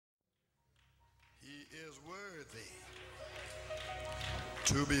worthy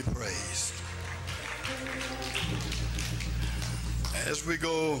to be praised. As we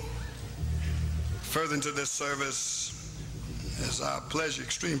go further into this service, it's our pleasure,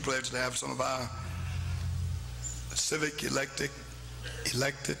 extreme pleasure, to have some of our civic elected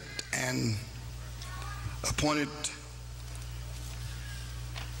and appointed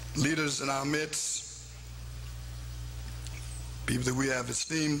leaders in our midst, people that we have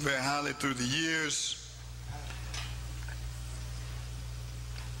esteemed very highly through the years.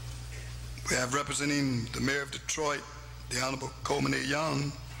 We have representing the Mayor of Detroit, the Honorable Coleman A.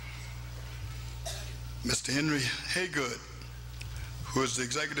 Young, Mr. Henry Haygood, who is the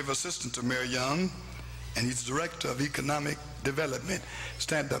Executive Assistant to Mayor Young, and he's Director of Economic Development.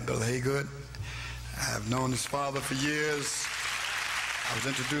 Stand up, Brother Haygood. I have known his father for years. I was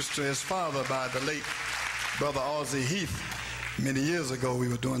introduced to his father by the late Brother Ozzie Heath. Many years ago, we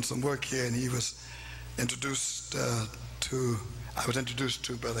were doing some work here, and he was introduced I was introduced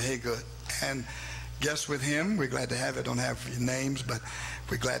to Brother Haygood. And guests with him, we're glad to have it. Don't have your names, but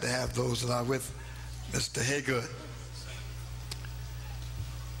we're glad to have those that are with Mr. Haygood.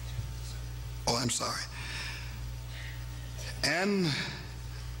 Oh, I'm sorry. And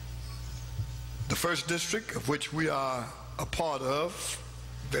the first district, of which we are a part of,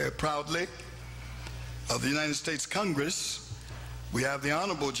 very proudly, of the United States Congress, we have the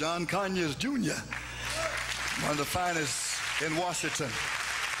Honorable John Conyers, Jr., one of the finest in Washington,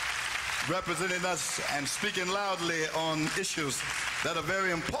 representing us and speaking loudly on issues that are very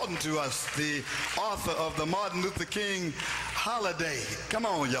important to us. The author of the Martin Luther King holiday. Come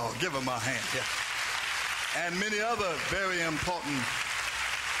on, y'all, give him a hand here. And many other very important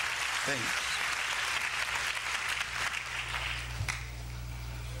things.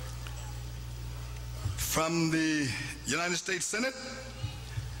 From the United States Senate,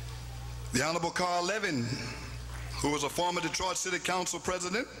 the Honorable Carl Levin, who was a former Detroit City Council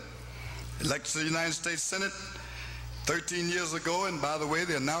president, elected to the United States Senate 13 years ago. And by the way,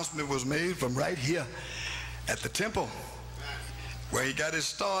 the announcement was made from right here at the Temple, where he got his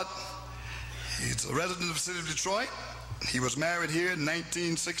start. He's a resident of the city of Detroit. He was married here in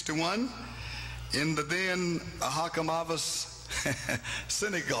 1961 in the then Ahakam Avos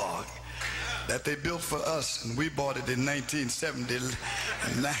synagogue that they built for us, and we bought it in 1970,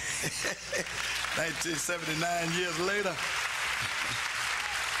 1979 years later.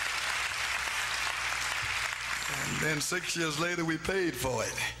 And then 6 years later, we paid for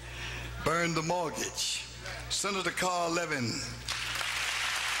it, burned the mortgage. Senator Carl Levin.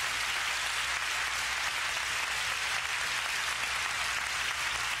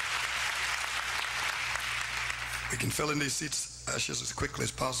 We can fill in these seats, ushers, as quickly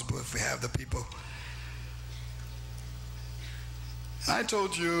as possible if we have the people. I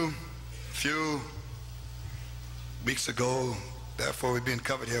told you a few weeks ago, therefore we're being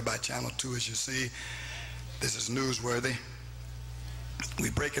covered here by Channel 2, as you see. This is newsworthy. We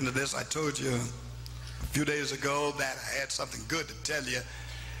break into this. I told you a few days ago that I had something good to tell you,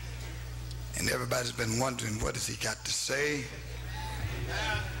 and everybody's been wondering, what has he got to say?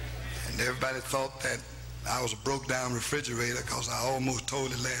 And everybody thought that I was a broke down refrigerator, because I almost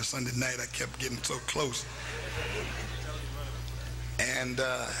told it last Sunday night. I kept getting so close. And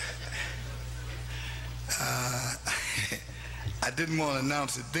I didn't want to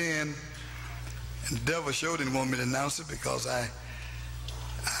announce it then, and the devil sure didn't want me to announce it, because I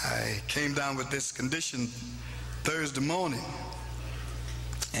came down with this condition Thursday morning,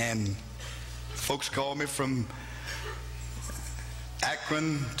 and folks called me from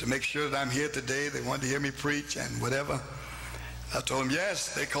Akron to make sure that I'm here today. They wanted to hear me preach and whatever. I told them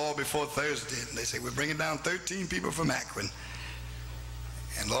yes. They called before Thursday, and they said, we're bringing down 13 people from Akron.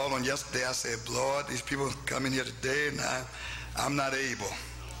 And Lord, on yesterday I said, Lord, these people come in here today, and I'm not able.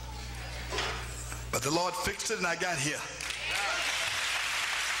 But the Lord fixed it, and I got here.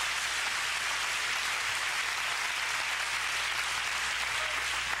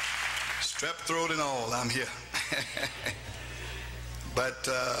 Strep throat and all, I'm here. But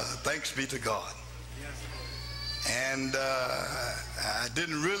thanks be to God. And I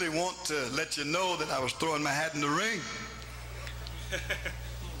didn't really want to let you know that I was throwing my hat in the ring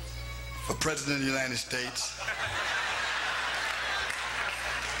for President of the United States.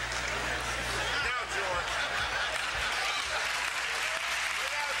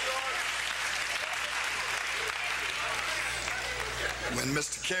 When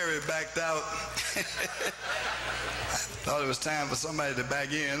Mr. Kerry backed out, I thought it was time for somebody to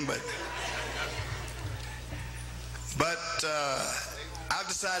back in, but I've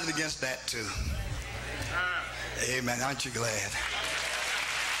decided against that too. Amen. Aren't you glad?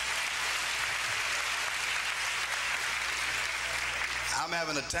 I'm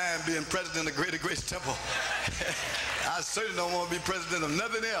having a time being president of Greater Grace Temple. I certainly don't want to be president of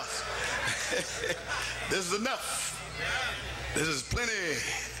nothing else. This is enough. This is plenty.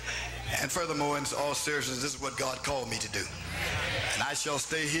 And furthermore, in all seriousness, this is what God called me to do. And I shall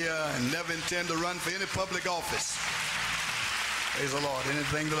stay here and never intend to run for any public office. Praise the Lord.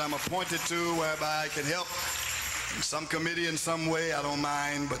 Anything that I'm appointed to whereby I can help in some committee in some way, I don't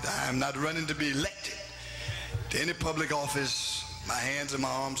mind, but I'm not running to be elected to any public office. My hands and my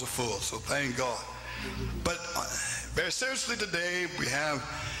arms are full, so thank God. But very seriously today, we have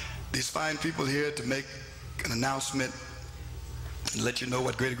these fine people here to make an announcement and let you know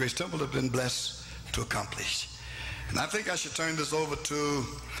what Greater Grace Temple has been blessed to accomplish. And I think I should turn this over to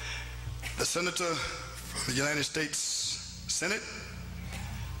the Senator from the United States Senate,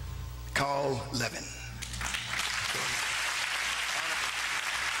 Carl Levin.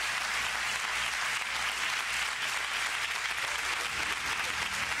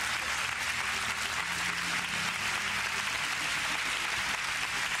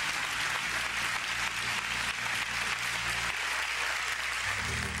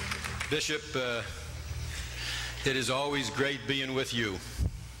 Bishop, it is always great being with you.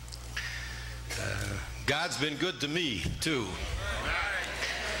 God's been good to me, too.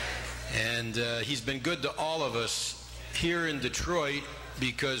 And he's been good to all of us here in Detroit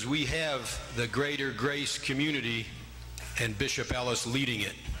because we have the Greater Grace community and Bishop Ellis leading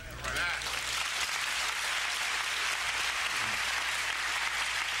it.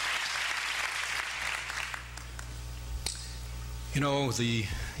 You know, the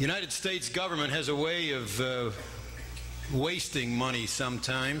United States government has a way of wasting money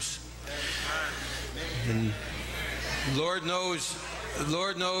sometimes. And Lord knows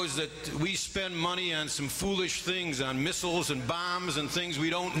that we spend money on some foolish things, on missiles and bombs and things we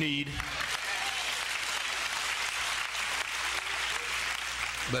don't need.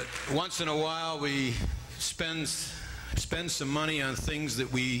 But once in a while we spend some money on things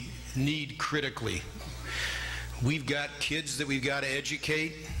that we need critically. We've got kids that we've got to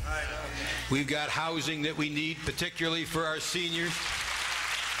educate. We've got housing that we need, particularly for our seniors.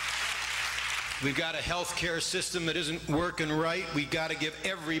 We've got a health care system that isn't working right. We've got to give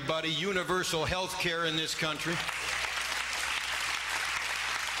everybody universal health care in this country.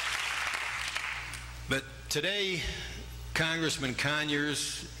 But today, Congressman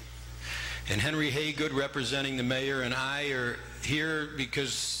Conyers and Henry Haygood, representing the mayor, and I are here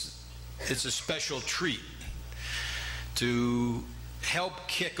because it's a special treat to help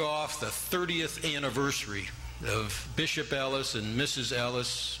kick off the 30th anniversary of Bishop Ellis and Mrs.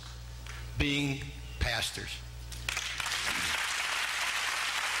 Ellis being pastors.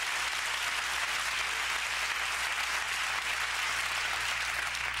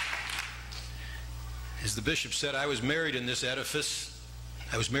 As the bishop said, I was married in this edifice.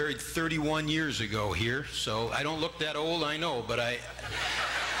 I was married 31 years ago here, so I don't look that old, I know, but I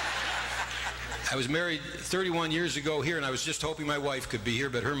was married 31 years ago here, and I was just hoping my wife could be here,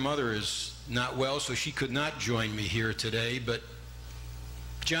 but her mother is not well, so she could not join me here today. But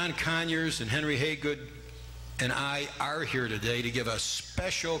John Conyers and Henry Haygood and I are here today to give a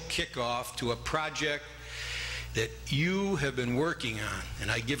special kickoff to a project that you have been working on,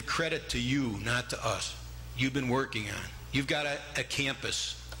 and I give credit to you, not to us. You've been working on. You've got a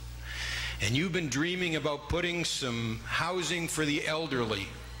campus, and you've been dreaming about putting some housing for the elderly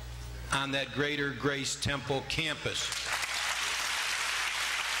on that Greater Grace Temple campus.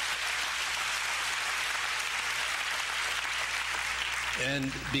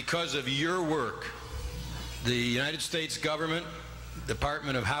 And because of your work, the United States government,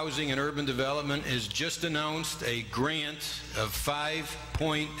 Department of Housing and Urban Development, has just announced a grant of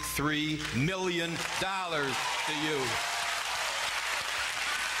 $5.3 million to you.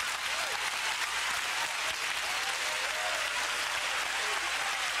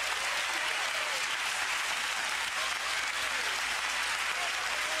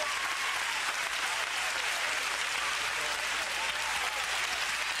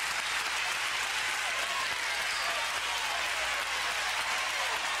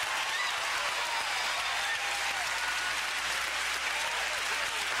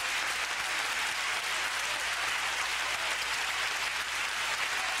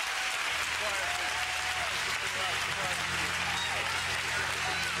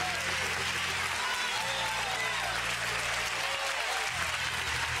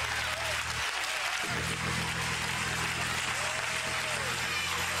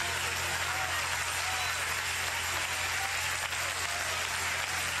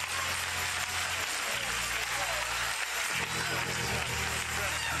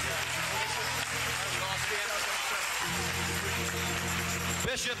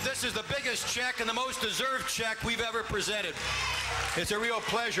 Bishop, this is the biggest check and the most deserved check we've ever presented. It's a real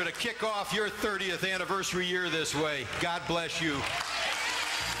pleasure to kick off your 30th anniversary year this way. God bless you.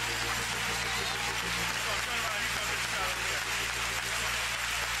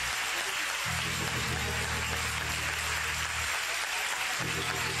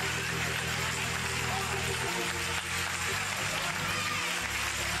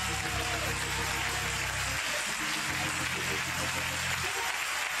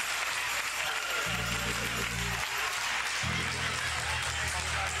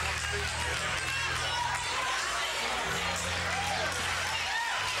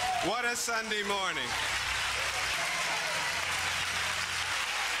 What a Sunday morning.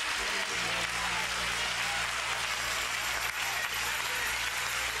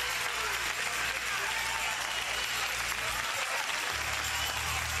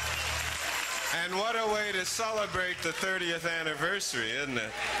 And what a way to celebrate the 30th anniversary, isn't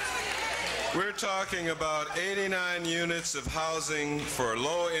it? We're talking about 89 units of housing for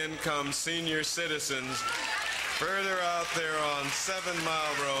low-income senior citizens further out there on 7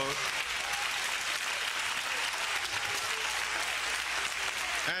 Mile Road.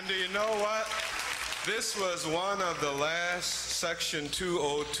 And do you know what? This was one of the last Section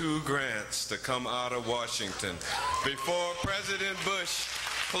 202 grants to come out of Washington before President Bush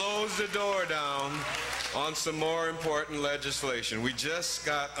closed the door down on some more important legislation. We just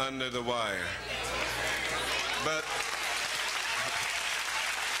got under the wire. But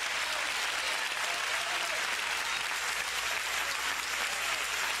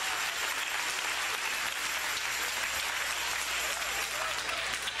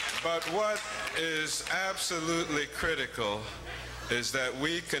what is absolutely critical is that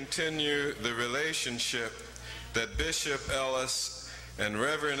we continue the relationship that Bishop Ellis and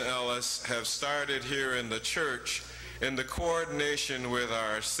Reverend Ellis have started here in the church in the coordination with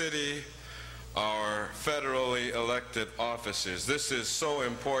our city, our federally elected officers. This is so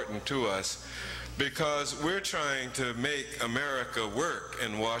important to us because we're trying to make America work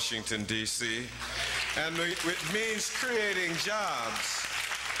in Washington, D.C. And it means creating jobs.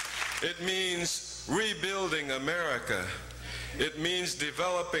 It means rebuilding America. It means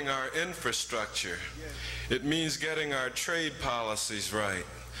developing our infrastructure. It means getting our trade policies right.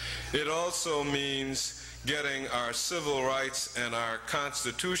 It also means getting our civil rights and our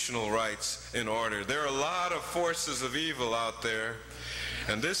constitutional rights in order. There are a lot of forces of evil out there,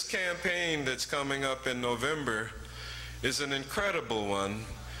 and this campaign that's coming up in November is an incredible one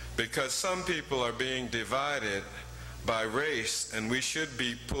because some people are being divided by race, and we should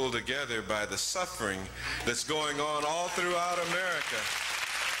be pulled together by the suffering that's going on all throughout America.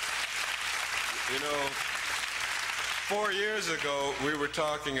 You know, 4 years ago, we were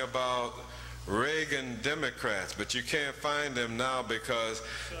talking about Reagan Democrats, but you can't find them now because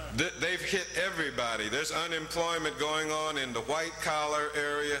they've hit everybody. There's unemployment going on in the white-collar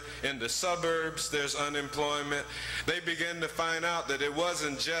area. In the suburbs, there's unemployment. They begin to find out that it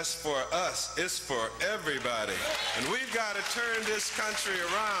wasn't just for us, it's for everybody. And we've got to turn this country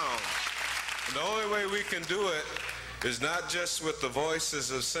around. And the only way we can do it is not just with the voices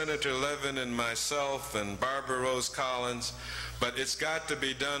of Senator Levin and myself and Barbara Rose Collins, but it's got to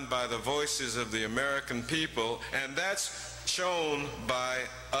be done by the voices of the American people, and that's shown by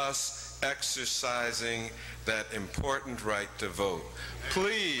us exercising that important right to vote.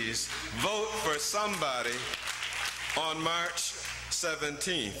 Please vote for somebody on March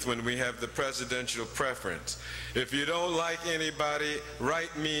 17th when we have the presidential preference. If you don't like anybody,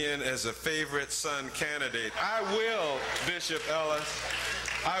 write me in as a favorite son candidate. I will, Bishop Ellis.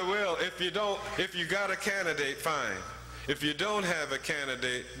 I will. If you got a candidate, fine. If you don't have a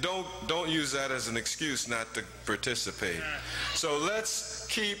candidate, don't use that as an excuse not to participate. So let's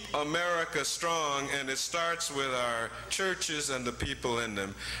keep America strong, and it starts with our churches and the people in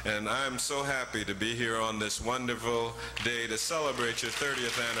them. And I'm so happy to be here on this wonderful day to celebrate your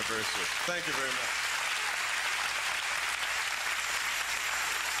 30th anniversary. Thank you very much.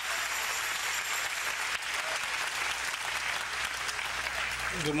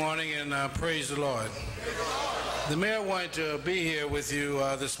 Good morning and praise the Lord. The mayor wanted to be here with you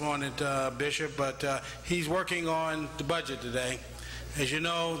this morning, Bishop, but he's working on the budget today. As you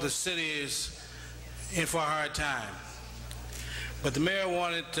know, the city is in for a hard time. But the mayor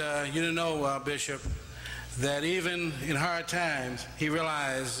wanted you to know, Bishop, that even in hard times, he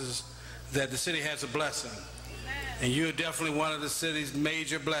realizes that the city has a blessing. And you're definitely one of the city's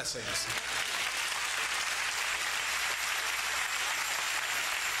major blessings.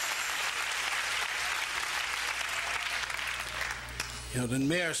 You know, the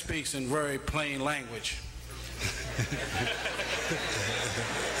mayor speaks in very plain language.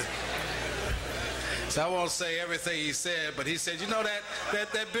 So I won't say everything he said, but he said, you know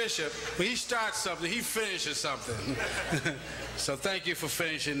that bishop, when he starts something, he finishes something. So thank you for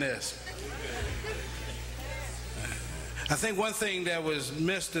finishing this. I think one thing that was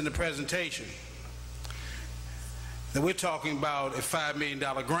missed in the presentation, that we're talking about a $5 million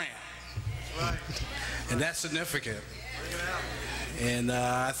grant. That's right. And that's significant. And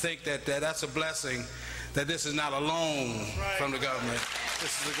I think that that's a blessing, that this is not a loan from the government.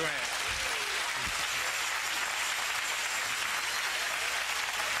 This is a grant.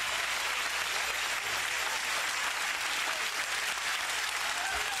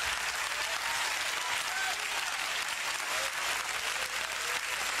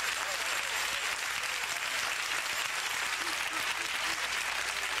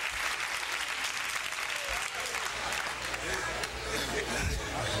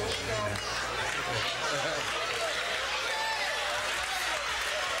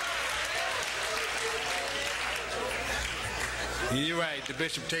 You're right. The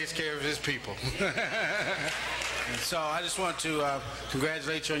bishop takes care of his people. So I just want to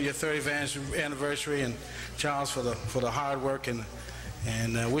congratulate you on your 30th anniversary, and Charles for the hard work, and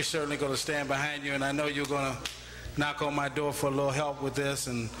we're certainly going to stand behind you. And I know you're going to knock on my door for a little help with this,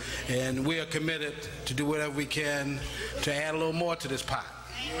 and we are committed to do whatever we can to add a little more to this pot.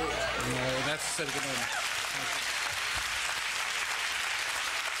 That's the city commitment.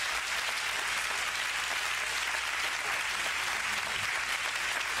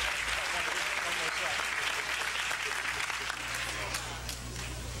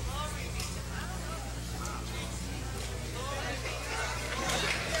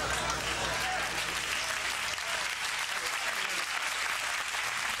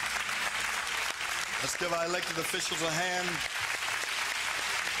 Let's give our elected officials a hand.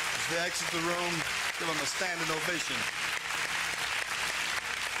 As they exit the room, give them a standing ovation.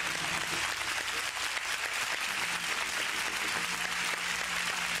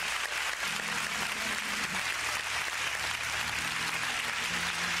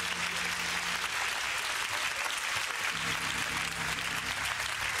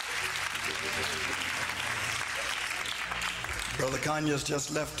 Brother Conyers just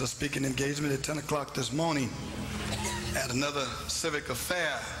left a speaking engagement at 10 o'clock this morning at another civic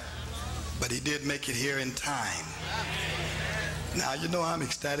affair, but he did make it here in time. Now, you know I'm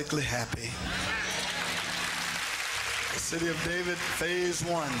ecstatically happy. The City of David, Phase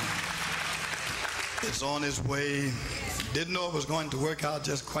 1 is on its way. Didn't know it was going to work out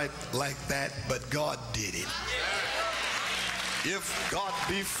just quite like that, but God did it. If God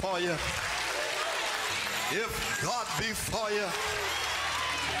be for you, if God be for you,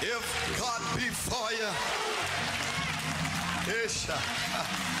 if God be for you, Isha.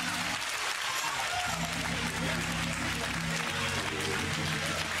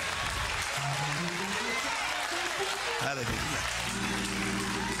 Hallelujah.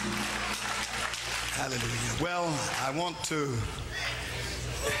 Hallelujah. Well, I want to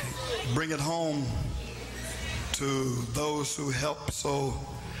bring it home to those who help so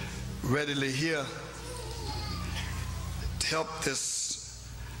readily here. Help this.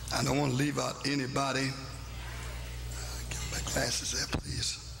 I don't want to leave out anybody. Give me my glasses there,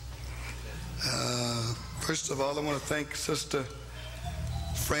 please. First of all, I want to thank Sister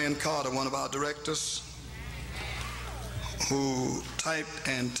Fran Carter, one of our directors, who typed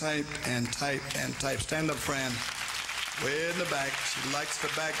and typed and typed and typed. Stand up, Fran. Way in the back. She likes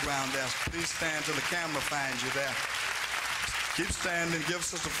the background there. Please stand till the camera finds you there. Keep standing. Give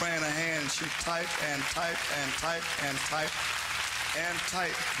Sister Fran a hand. She typed and typed and typed and typed and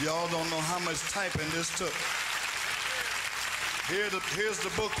typed. Y'all don't know how much typing this took. Here's the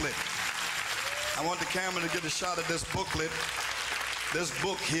booklet. I want the camera to get a shot of this booklet. This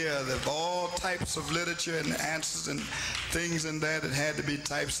book here, there's all types of literature and answers and things in there that had to be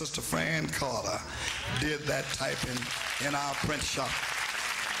typed. Sister Fran Carter did that typing in our print shop.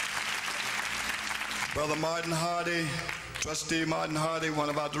 Brother Martin Hardy, Trustee Martin Hardy, one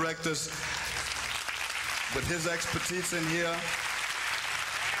of our directors, with his expertise in here,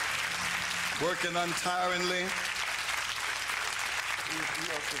 working untiringly.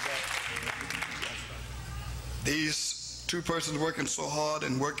 These two persons working so hard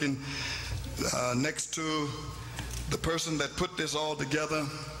and working next to the person that put this all together.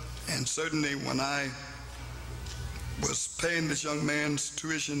 And certainly when I was paying this young man's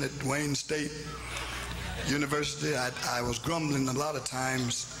tuition at Wayne State University, I was grumbling a lot of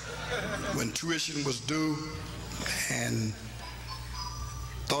times when tuition was due and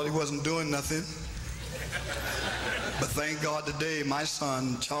thought he wasn't doing nothing. But thank God today, my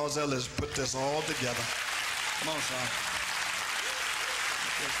son, Charles Ellis, put this all together. Come on, son.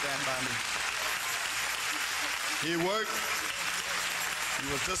 Just stand by me. He worked. He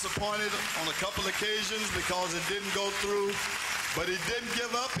was disappointed on a couple occasions because it didn't go through, but he didn't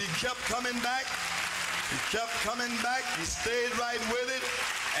give up. He kept coming back. He kept coming back. He stayed right with it,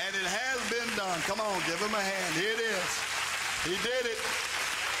 and it has been done. Come on, give him a hand. Here it is. He did it.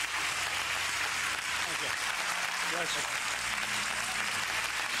 Okay. Bless you.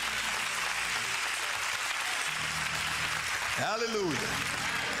 Hallelujah.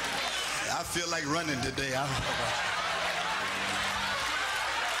 I feel like running today.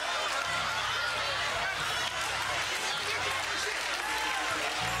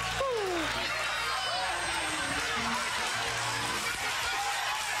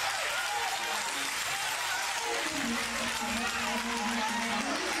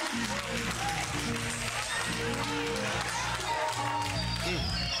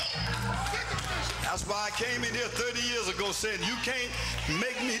 That's why I came in here 30 years ago saying, you can't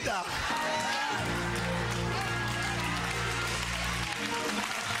make me doubt.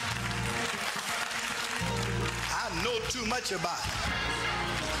 I know too much about it.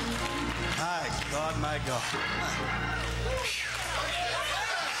 My God, my God.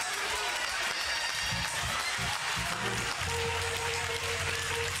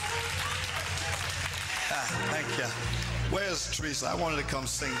 Thank you. Where's Teresa? I wanted to come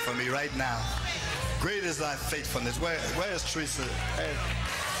sing for me right now. Great is thy faithfulness. Where's Teresa? Hey.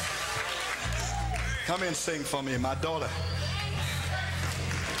 Come and sing for me, my daughter.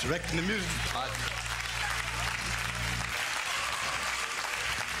 Directing the music.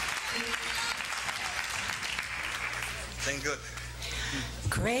 Sing good.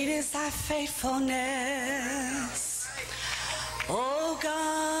 Great is thy faithfulness, O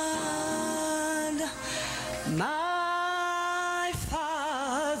God, my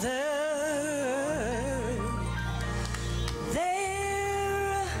Father.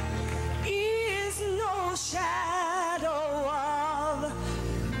 There is no shadow of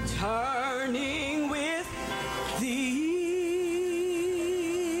turning with thee.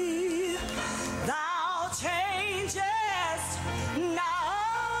 Thou changest not,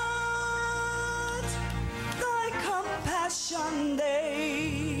 thy compassion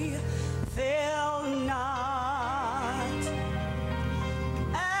they fail not.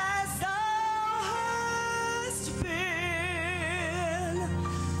 As thou hast been,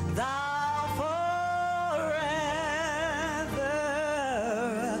 thou forever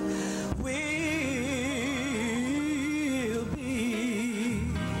will be.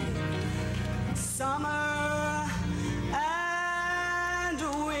 Summer and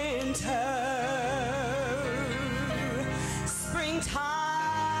winter, springtime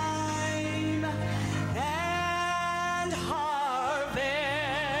and harvest.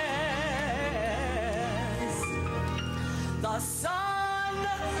 The sun,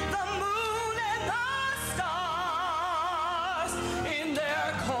 the moon, and the stars in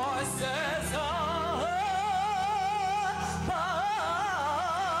their courses above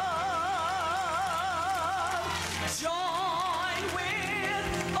join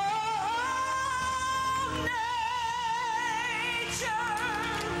with all nature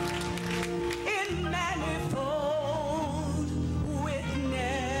in manifold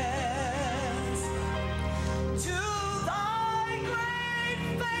witness to thy great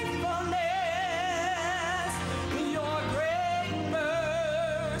faithfulness, your great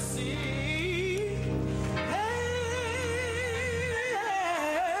mercy and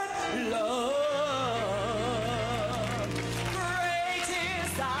love. Great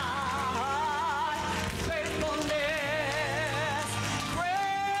is thy faithfulness.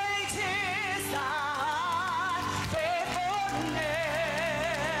 Great is thy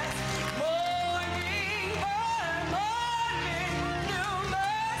faithfulness. Morning by morning, new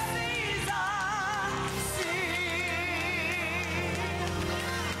mercies I see.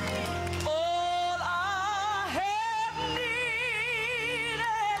 All I have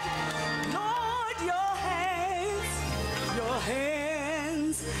needed, Lord, your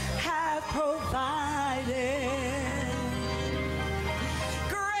hands have provided.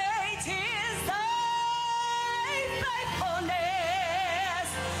 Great is thy faithfulness,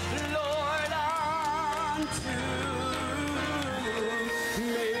 Lord, unto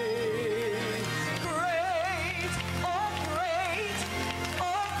me. Great, oh great,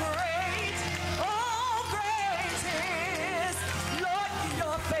 oh great, oh great is, Lord,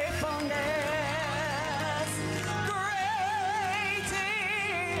 your faithfulness. Great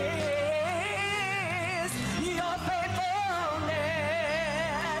is your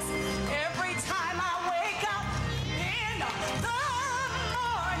faithfulness. Every time I wake up in the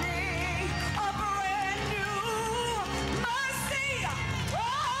morning, a brand new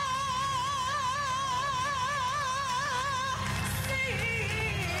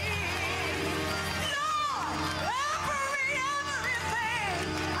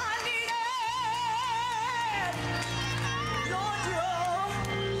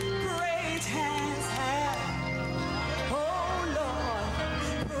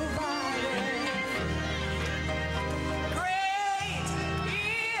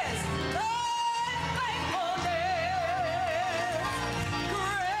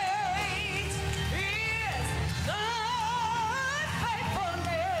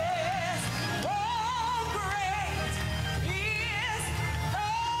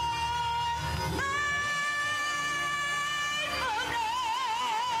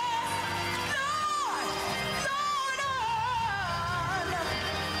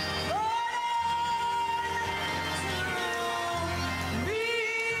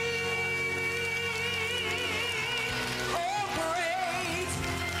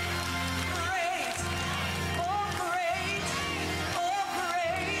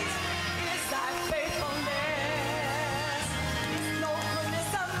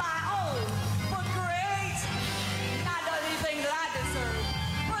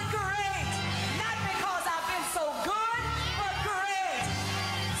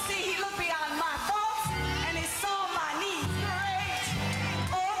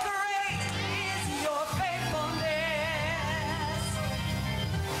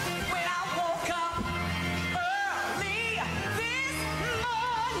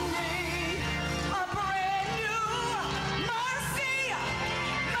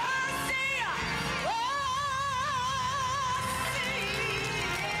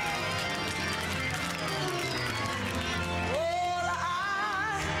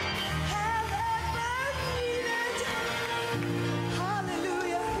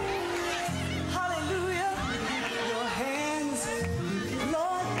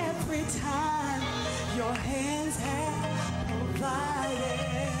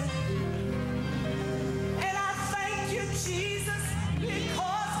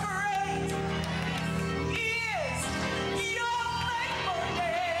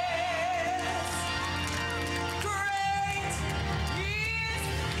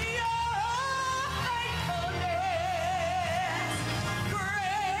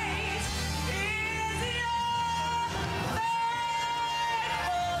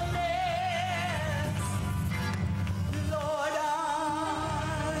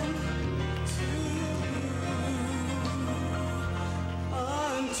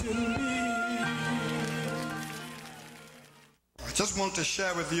to me. I just want to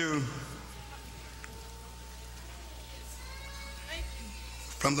share with you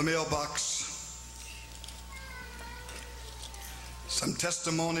from the mailbox some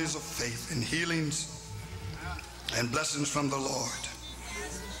testimonies of faith and healings and blessings from the Lord.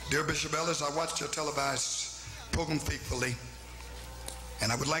 Dear Bishop Ellis, I watched your televised program faithfully,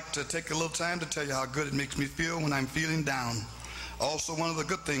 and I would like to take a little time to tell you how good it makes me feel when I'm feeling down. Also, one of the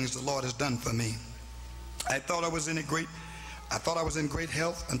good things the Lord has done for me. I thought I was in great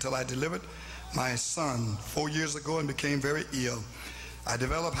health until I delivered my son 4 years ago and became very ill. I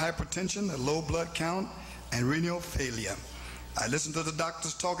developed hypertension, a low blood count, and renal failure. I listened to the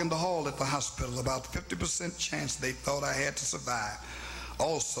doctors talk in the hall at the hospital about 50% chance they thought I had to survive.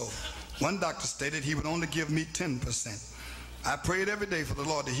 Also, one doctor stated he would only give me 10%. I prayed every day for the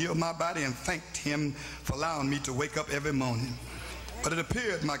Lord to heal my body and thanked him for allowing me to wake up every morning. But it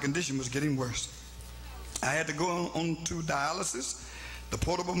appeared my condition was getting worse. I had to go on to dialysis, the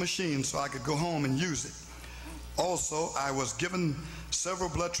portable machine, so I could go home and use it. Also, I was given several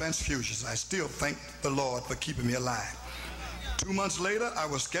blood transfusions. I still thank the Lord for keeping me alive. 2 months later, I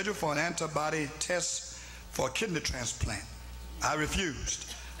was scheduled for an antibody test for a kidney transplant. I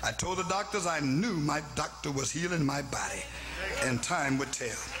refused. I told the doctors I knew my doctor was healing my body, and time would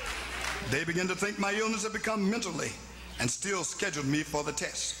tell. They began to think my illness had become mentally and still scheduled me for the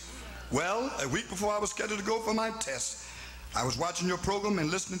test. Well, a week before I was scheduled to go for my test, I was watching your program and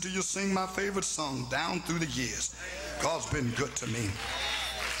listening to you sing my favorite song, Down Through the Years. God's been good to me.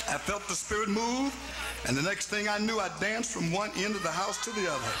 I felt the Spirit move, and the next thing I knew, I danced from one end of the house to the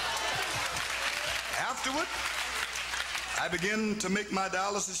other. Afterward, I began to make my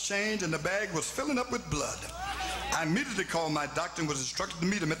dialysis change, and the bag was filling up with blood. I immediately called my doctor and was instructed to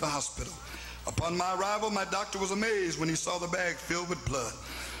meet him at the hospital. Upon my arrival, my doctor was amazed when he saw the bag filled with blood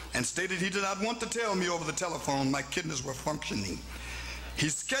and stated he did not want to tell me over the telephone my kidneys were functioning. He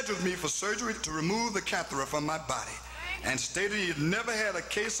scheduled me for surgery to remove the catheter from my body and stated he had never had a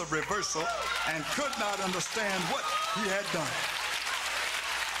case of reversal and could not understand what he had done.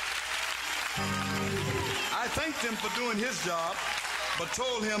 I thanked him for doing his job, but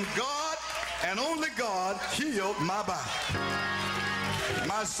told him God and only God healed my body.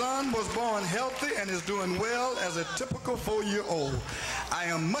 My son was born healthy and is doing well as a typical 4-year-old. I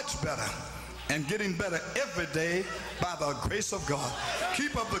am much better and getting better every day by the grace of God.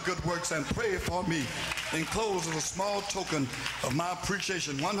 Keep up the good works and pray for me. Enclosed is a small token of my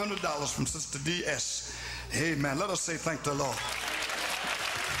appreciation, $100 from Sister D.S. Amen. Let us say thank the Lord.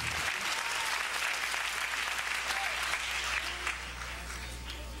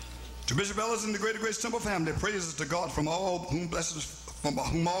 To Bishop Ellis and the Greater Grace Temple family, praises to God from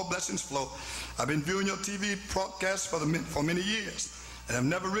whom all blessings flow. I've been viewing your TV broadcasts for many years, and have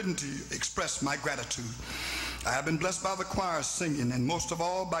never written to you express my gratitude. I have been blessed by the choir singing, and most of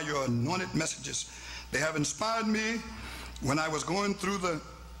all by your anointed messages. They have inspired me when I was going through the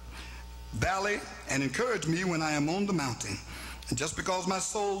valley and encouraged me when I am on the mountain. And just because my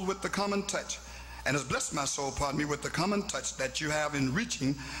soul with the common touch, and has blessed my soul, with the common touch that you have in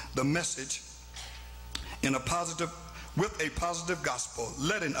reaching the message with a positive gospel,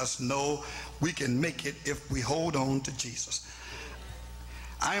 letting us know we can make it if we hold on to Jesus.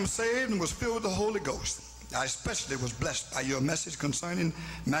 I am saved and was filled with the Holy Ghost. I especially was blessed by your message concerning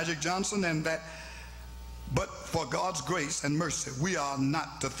Magic Johnson, and that but for God's grace and mercy, we are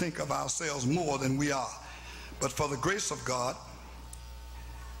not to think of ourselves more than we are, but for the grace of God.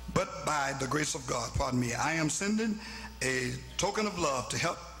 But by the grace of God, I am sending a token of love to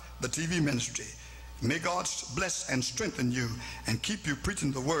help the TV ministry. May God bless and strengthen you and keep you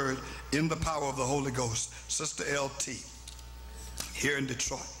preaching the word in the power of the Holy Ghost. Sister L.T. here in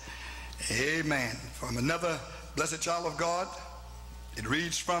Detroit. Amen. From another blessed child of God, it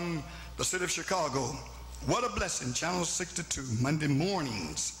reads from the city of Chicago. What a blessing, Channel 62, Monday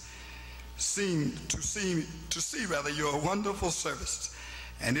mornings seem to see your wonderful service.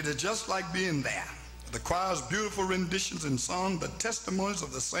 And it is just like being there. The choir's beautiful renditions in song, the testimonies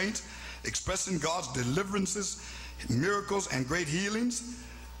of the saints expressing God's deliverances, miracles, and great healings,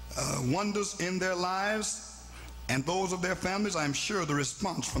 wonders in their lives and those of their families. I'm sure the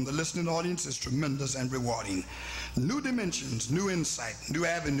response from the listening audience is tremendous and rewarding. New dimensions, new insight, new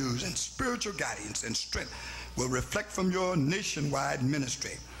avenues, and spiritual guidance and strength will reflect from your nationwide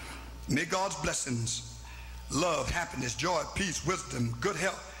ministry. May God's blessings, love, happiness, joy, peace, wisdom, good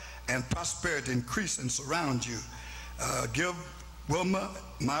health, and prosperity increase and surround you. Give Wilma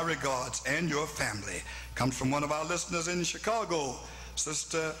my regards and your family. Comes from one of our listeners in Chicago,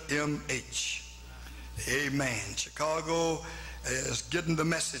 Sister M.H. Amen. Chicago, is getting the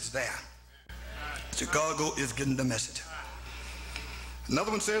message there. Chicago is getting the message.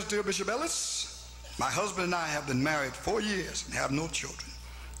 Another one says, Dear Bishop Ellis, my husband and I have been married 4 years and have no children.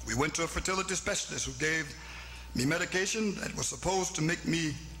 We went to a fertility specialist who gave me medication that was supposed to make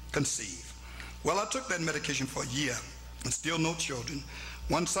me conceive. Well, I took that medication for a year and still no children.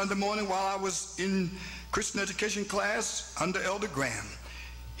 One Sunday morning while I was in Christian education class under Elder Graham,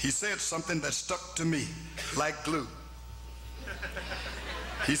 he said something that stuck to me like glue.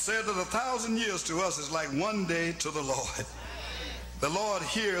 He said that 1,000 years to us is like one day to the Lord. The Lord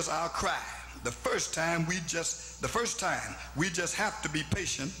hears our cry. The first time we just have to be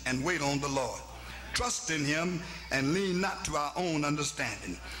patient and wait on the Lord. Trust in him and lean not to our own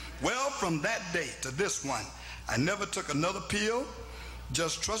understanding. Well, from that day to this one, I never took another pill,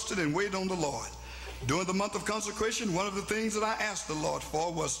 just trusted and waited on the Lord. During the month of consecration, one of the things that I asked the Lord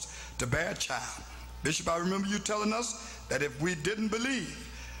for was to bear a child. Bishop, I remember you telling us that if we didn't believe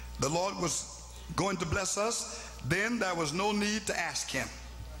the Lord was going to bless us, then there was no need to ask him.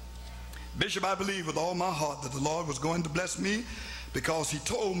 Bishop, I believe with all my heart that the Lord was going to bless me because he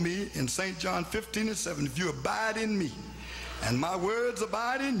told me in St. John 15:7, if you abide in me and my words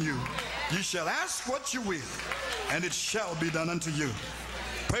abide in you, you shall ask what you will, and it shall be done unto you.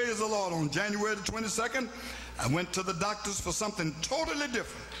 Praise the Lord. On January the 22nd, I went to the doctors for something totally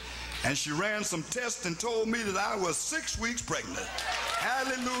different, and she ran some tests and told me that I was 6 weeks pregnant.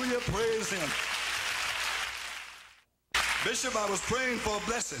 Hallelujah, praise him. Bishop, I was praying for a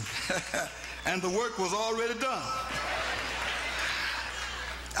blessing, and the work was already done.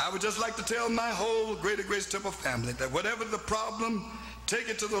 I would just like to tell my whole Greater Grace Temple family that whatever the problem, take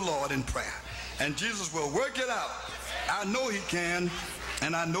it to the Lord in prayer, and Jesus will work it out. I know he can,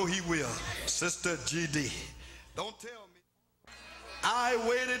 and I know he will. Sister G.D., don't tell me. I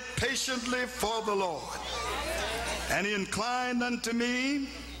waited patiently for the Lord, and he inclined unto me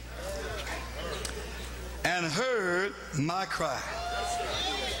and heard my cry.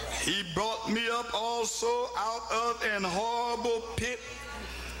 He brought me up also out of an horrible pit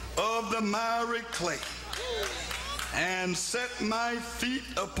of the miry clay, and set my feet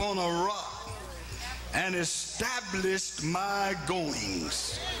upon a rock, and established my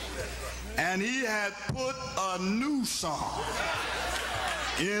goings. And he had put a new song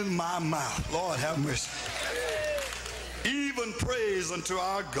in my mouth. Lord have mercy. Even praise unto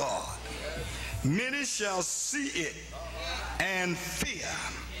our God. Many shall see it and fear,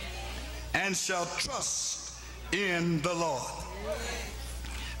 and shall trust in the Lord.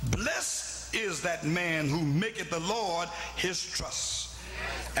 Blessed is that man who maketh the Lord his trust,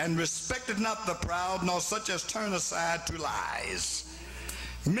 and respecteth not the proud, nor such as turn aside to lies.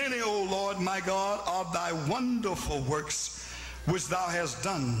 Many, O Lord my God, are thy wonderful works which thou hast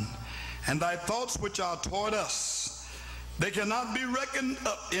done, and thy thoughts which are toward us, they cannot be reckoned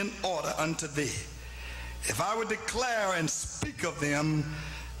up in order unto thee. If I would declare and speak of them,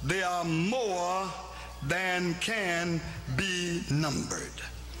 they are more than can be numbered.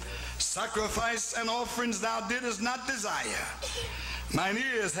 Sacrifice and offerings thou didst not desire. Mine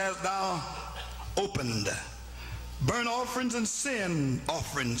ears hast thou opened. Burnt offerings and sin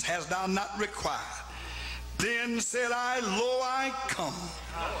offerings hast thou not required. Then said I, Lo, I come.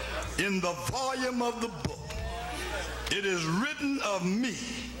 In the volume of the book it is written of me,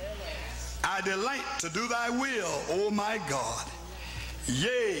 I delight to do thy will, O my God.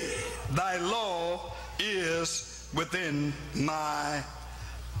 Yea, thy law is within my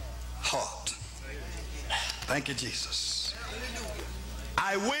heart. Thank you, Jesus.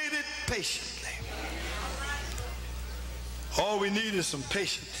 I waited patiently. All we need is some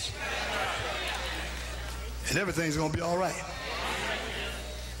patience, and everything's going to be all right.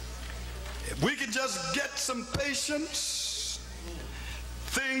 If we can just get some patience,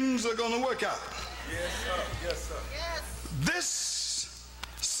 things are going to work out. Yes, sir. Yes, sir. Yes. This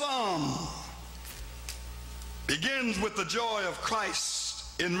psalm begins with the joy of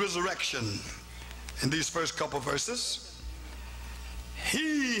Christ in resurrection in these first couple verses.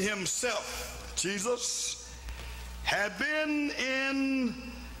 He himself, Jesus, had been in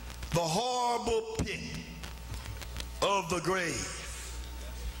the horrible pit of the grave,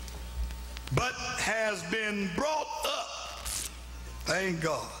 but has been brought up. Thank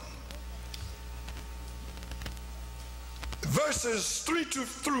God. Verses 3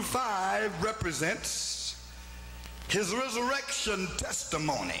 through 5 represents his resurrection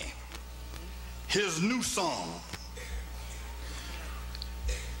testimony, his new song.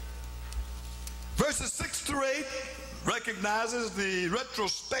 Verses 6 through 8 recognizes the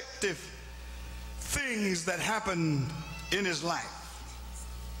retrospective things that happened in his life.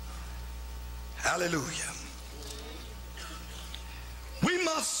 Hallelujah.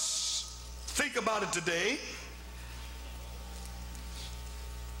 must think about it today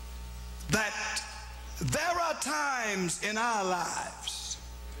that there are times in our lives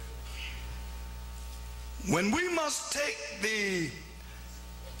when we must take the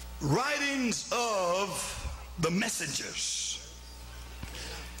writings of the messengers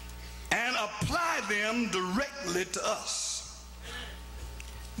and apply them directly to us.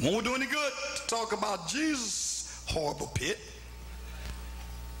 Won't do any good to talk about Jesus' horrible pit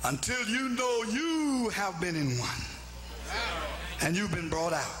until you know you have been in one and you've been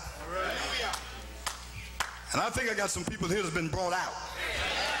brought out. And I think I got some people here that's been brought out.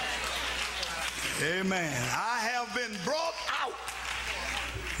 Amen. I have been brought out.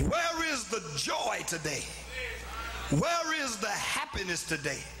 Where is the joy today? Where is the happiness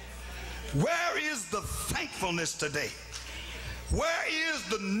today? Where is the thankfulness today? Where is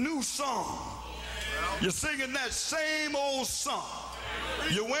the new song? You're singing that same old song.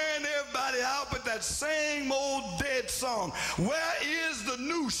 You're wearing everybody out with that same old dead song. Where is the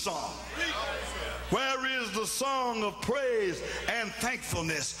new song? Where is the song of praise and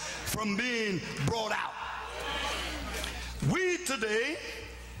thankfulness from being brought out? We today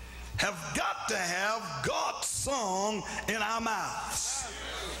have got to have God's song in our mouths.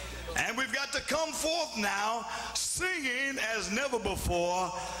 And we've got to come forth now singing as never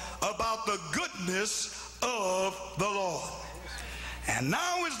before about the goodness of the Lord. And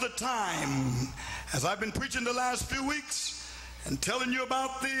now is the time, as I've been preaching the last few weeks and telling you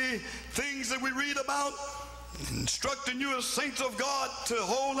about the things that we read about, instructing you as saints of God to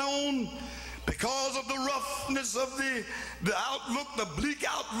hold on because of the roughness of the outlook, the bleak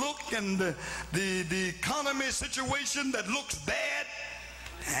outlook, and the economy situation that looks bad,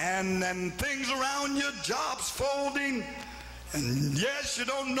 and things around you, jobs folding, and yes, you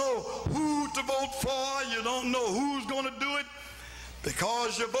don't know who to vote for, you don't know who's going to do it,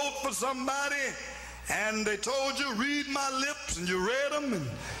 because you vote for somebody and they told you, read my lips, and you read them, and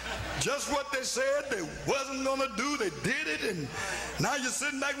just what they said they wasn't going to do, they did it, and now you're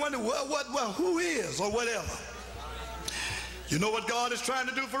sitting back wondering, well, who is, or whatever. You know what God is trying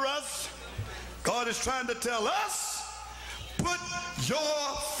to do for us? God is trying to tell us, put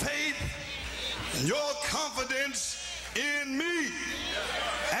your faith and your confidence in me,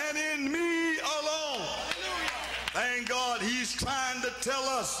 and in me alone. Thank God he's trying to tell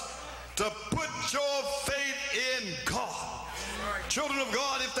us to put your faith in God. Children of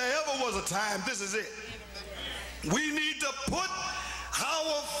God, if there ever was a time, this is it. We need to put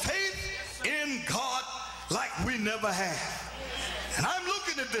our faith in God like we never have. And I'm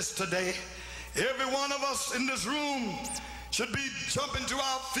looking at this today. Every one of us in this room should be jumping to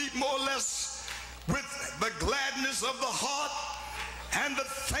our feet more or less with the gladness of the heart and the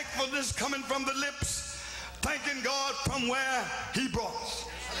thankfulness coming from the lips, thanking God from where he brought us.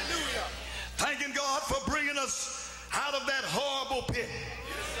 Hallelujah. Thanking God for bringing us out of that horrible pit,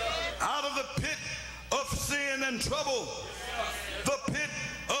 out of the pit of sin and trouble, the pit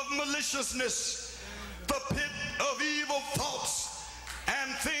of maliciousness, the pit of evil thoughts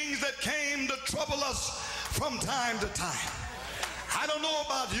and things that came to trouble us from time to time. I don't know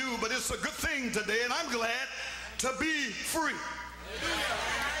about you, but it's a good thing today, and I'm glad to be free.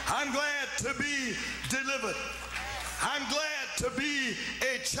 I'm glad to be delivered. I'm glad to be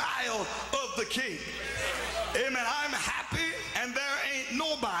a child of the King. Amen. I'm happy, and there ain't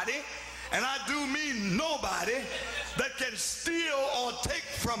nobody, and I do mean nobody, that can steal or take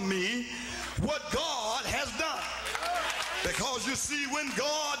from me what God has done. Because you see, when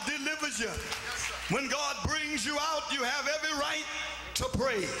God delivers you, when God brings you out, you have every right to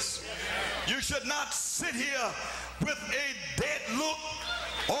praise. You should not sit here with a dead look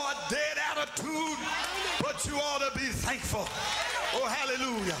or a dead attitude, but you ought to be thankful. Oh,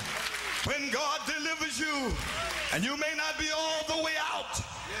 hallelujah. When God delivers you, and you may not be all the way out,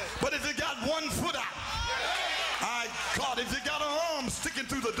 but if you got one foot out, my God, if you got an arm sticking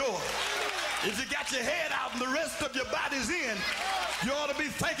through the door, if you got your head out and the rest of your body's in, you ought to be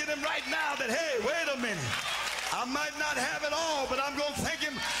thanking him right now that, hey, wait a minute. I might not have it all, but I'm going to thank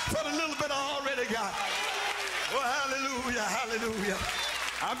him for the little bit I already got. Oh, hallelujah, hallelujah.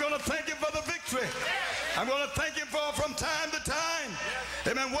 I'm going to thank him for the victory. I'm going to thank him for, from time to time,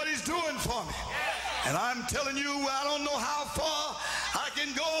 amen, what he's doing for me. And I'm telling you, I don't know how far I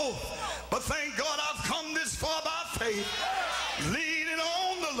can go, but thank God I've come this far by faith, leaning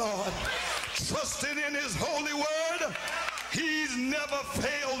on the Lord, trusting in his holy word. He's never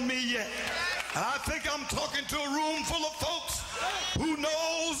failed me yet. And I think I'm talking to a room full of folks who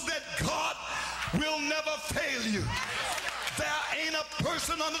knows that God will never fail you. There ain't a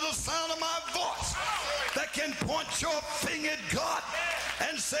person under the sound of my voice that can point your finger at God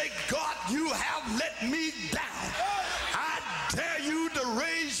and say, God, you have let me down. I dare you to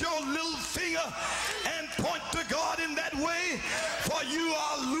raise your little finger and point to God in that way, for you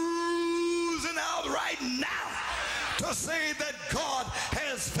are losing out right now to say that God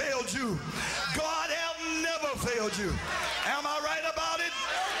has failed you. God have never failed you. Am I right about it?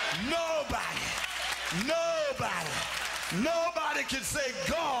 Nobody can say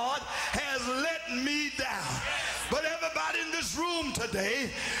God has let me down. But everybody in this room today,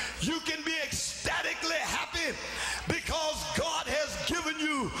 you can be ecstatically happy because God has given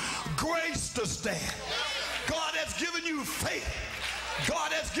you grace to stand. God has given you faith.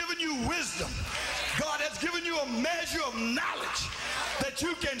 God has given you wisdom. God has given you a measure of knowledge that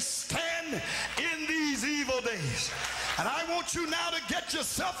you can stand in these evil days. And I want you now to get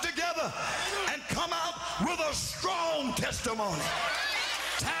yourself together and come out with a strong testimony.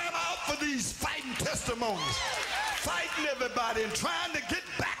 Time out for these fighting testimonies. Fighting everybody and trying to get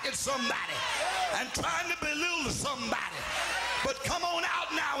back at somebody and trying to belittle somebody. But come on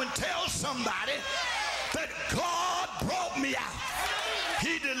out now and tell somebody that God brought me out.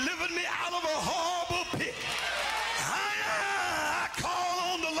 He delivered me out of a horrible pit. I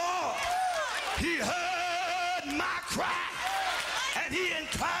call on the Lord. He heard my cry and he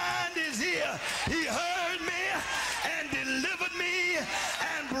inclined his ear. He heard me and delivered me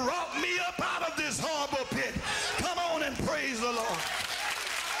and brought me up out of this horrible pit. Come on and praise the Lord.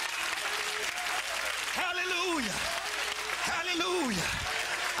 Hallelujah. Hallelujah.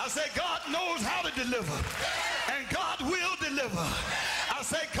 I say God knows how to deliver, and God will deliver. I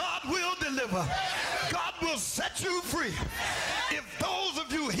say God will deliver. God will set you free. If those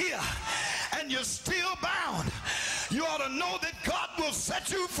of you here and you're still bound, you ought to know that God will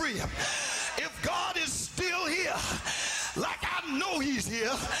set you free. If God is still here, like I know he's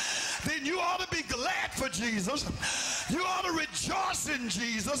here, then you ought to be glad for Jesus. You ought to rejoice in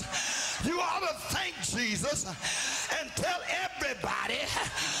Jesus. You ought to thank Jesus and tell everybody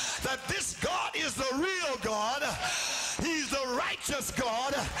that this God is the real God. He's the righteous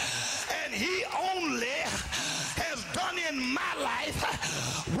God, and he only has done in my life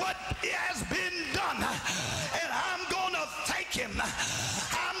what has been done. And I'm going to thank him.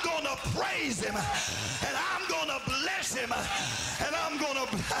 I'm going to praise him, and I'm going to bless him, and I'm going to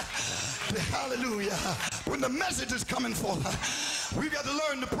hallelujah. When the message is coming forth, we've got to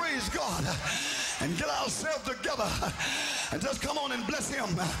learn to praise God and get ourselves together and just come on and bless him.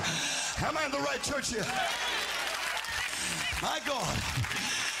 Am I in the right church here? My God,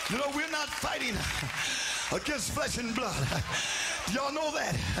 you know, we're not fighting against flesh and blood. Do y'all know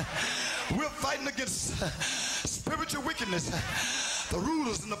that? We're fighting against spiritual wickedness, the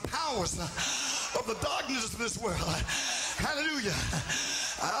rulers and the powers of the darkness of this world. Hallelujah.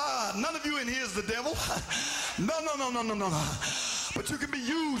 None of you in here is the devil. No. But you can be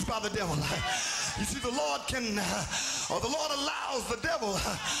used by the devil. You see, the Lord can, or the Lord allows the devil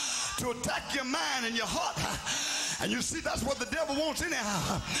to attack your mind and your heart. And you see, that's what the devil wants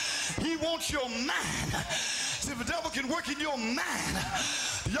anyhow. He wants your mind. See, if the devil can work in your mind,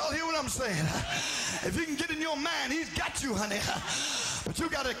 y'all hear what I'm saying? If he can get in your mind, he's got you, honey. But you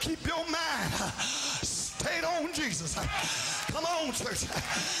got to keep your mind stayed on Jesus. Come on, church.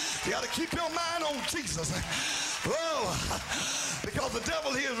 You got to keep your mind on Jesus. Oh, because the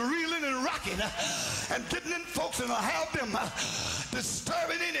devil here is reeling and rocking and getting in folks and will have them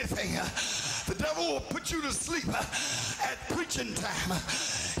disturbing anything. The devil will put you to sleep at preaching time.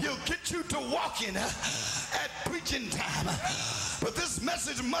 He'll get you to walking at preaching time. But this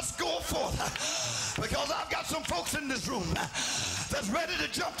message must go forth because I've got some folks in this room that's ready to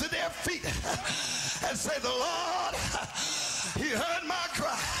jump to their feet and say, the Lord, he heard my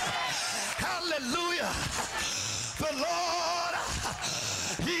cry. Hallelujah. The Lord,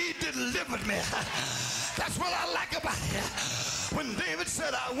 he delivered me. That's what I like about it. When David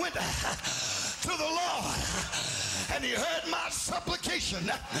said, I went to the Lord and he heard my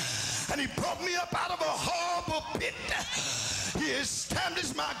supplication and he brought me up out of a horrible pit. He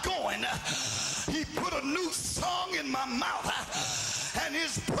established my going. He put a new song in my mouth and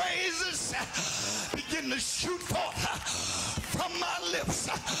his praises begin to shoot forth from my lips.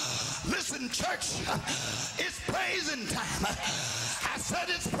 Listen, church, it's praising time. I said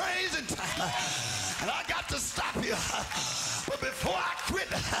it's praising time. And I got to stop here. But before I quit,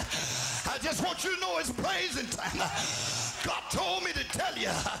 I just want you to know it's praising time. God told me to tell you,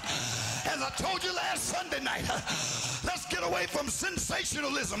 as I told you last Sunday night, let's get get away from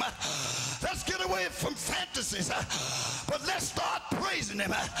sensationalism. Let's get away from fantasies. But let's start praising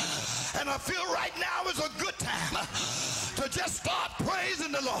him. And I feel right now is a good time to just start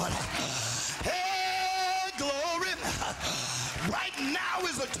praising the Lord. Hey, glory. Right now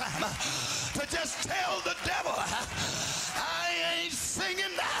is a time to just tell the devil, I ain't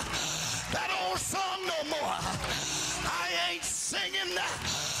singing that old song no more. I ain't singing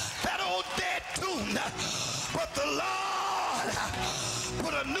that old dead tune. But the Lord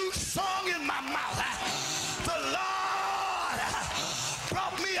put a new song in my mouth. The Lord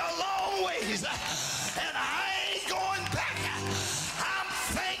brought me a long ways, and I ain't going back. I'm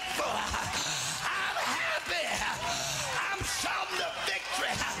thankful. I'm happy. I'm shouting the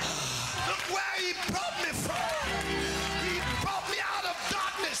victory. Look where he brought me from. He brought me out of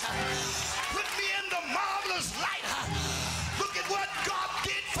darkness, put me in the marvelous light. Look at what God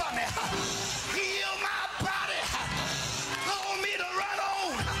did for me. Heal my body, told me to run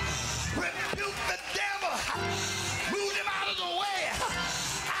on, rebuke the devil, move him out of the way.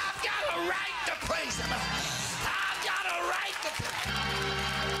 I've got a right to praise him. I've got a right to praise him.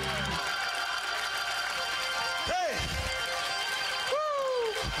 Hey,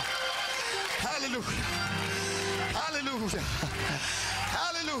 woo! Hallelujah, hallelujah,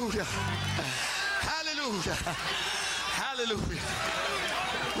 hallelujah, hallelujah, hallelujah.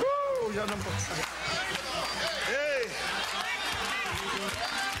 Woo! Hey.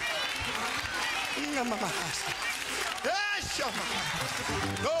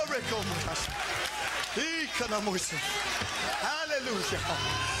 Glory, hallelujah,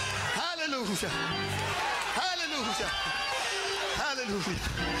 hallelujah, hallelujah, hallelujah.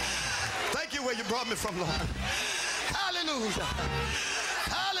 Thank you where you brought me from, Lord. Hallelujah,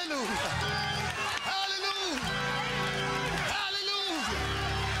 hallelujah, hallelujah, hallelujah.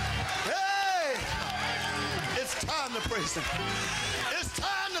 Hey, it's time to praise him. It's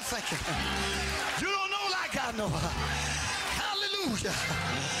time to thank him. You don't know like I know. Hallelujah.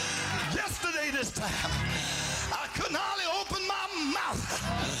 Yesterday this time, I couldn't hardly open my mouth.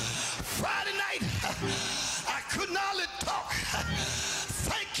 Friday night, I couldn't hardly talk.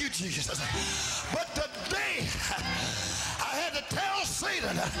 Thank you, Jesus. But today, I had to tell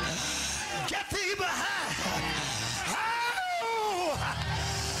Satan, get thee behind.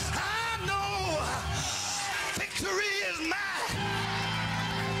 I know victory is mine.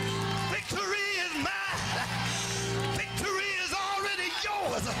 Victory is mine. Victory is already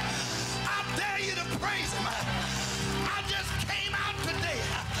yours. I dare you to praise him. I just came out today.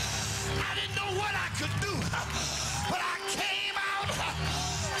 I didn't know what I could do, but I came out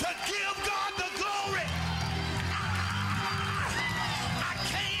to give God the glory. I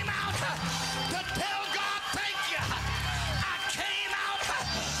came out to tell God thank you. I came out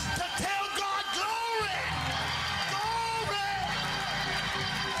to tell God glory. Glory.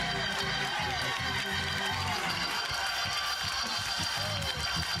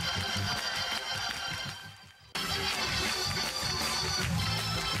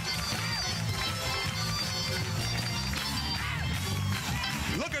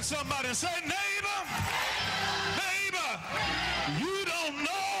 Look at somebody and say, neighbor, neighbor, you don't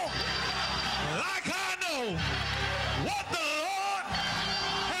know like I know what the Lord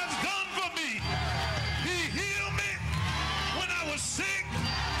has done for me. He healed me when I was sick,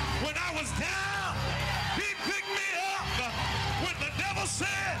 when I was down. He picked me up when the devil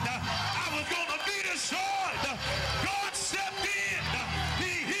said I was going to be destroyed. God stepped in.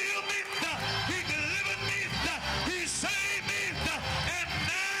 He healed me. He delivered me. He saved me. And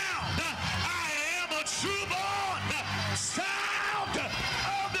now I am a true born child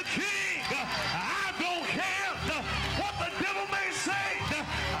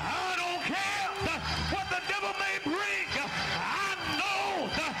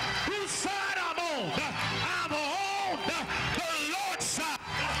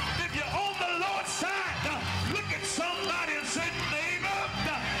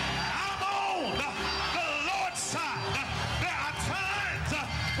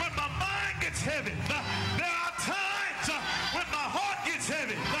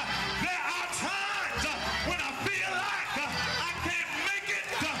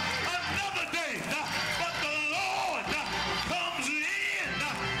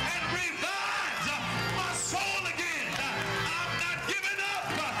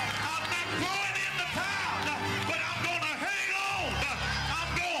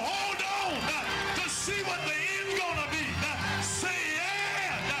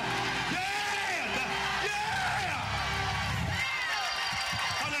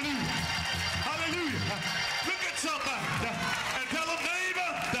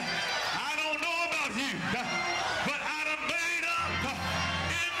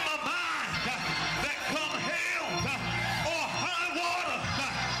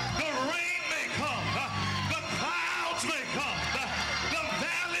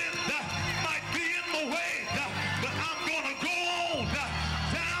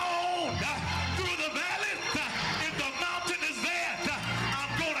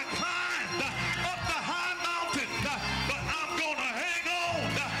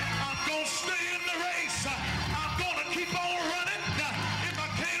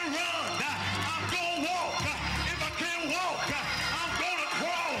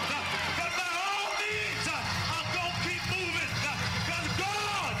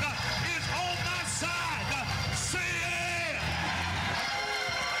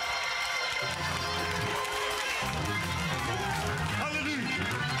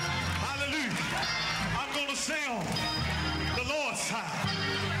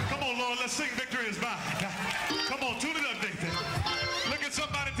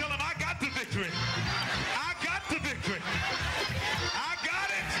victory. I got the victory. I got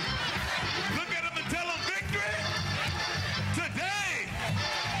it. Look at them and tell them victory today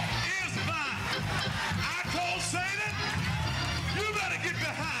is mine. I told Satan, you better get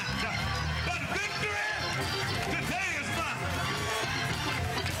behind. But victory today is mine.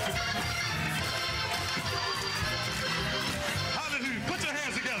 Hallelujah. Put your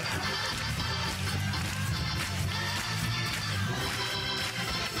hands together.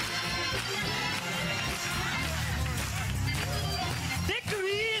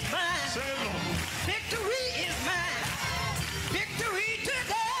 Victory is mine. Say it, Lord. Victory is mine. Victory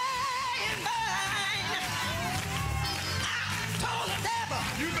today is mine. I told the devil,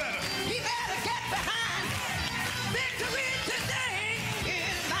 You better. he better get behind. Victory today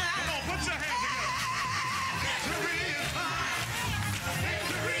is Come mine. on, put your hands together. Victory is mine.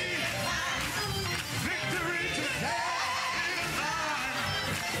 Victory is mine. Victory today is mine.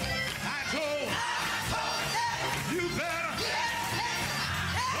 I told you better.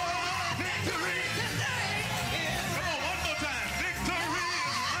 Oh, victory. Come on, one more time. Victory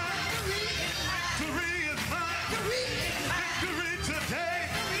is mine. Victory is mine. Victory today.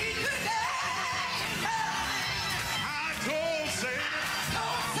 I told Satan,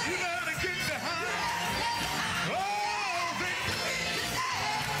 you better get behind. Oh, victory.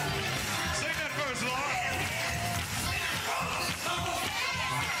 Sing that verse, Lord.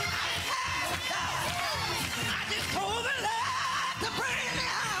 I just told the Lord to bring me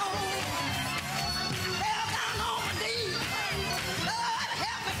home. Fell down on my knees. Lord,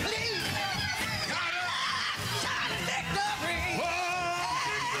 help me, please. Got it. Shouting victory. Oh,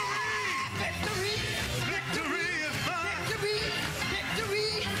 victory. Victory. Victory is mine. Victory. Victory.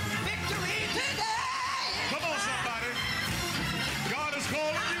 Victory today. Come on, somebody. God is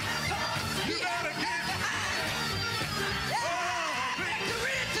calling you. You gotta get.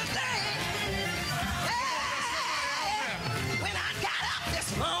 Victory today. When I got up this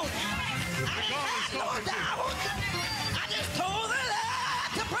morning, I didn't have no doubt. I just told the Lord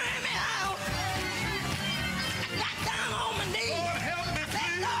to bring me out.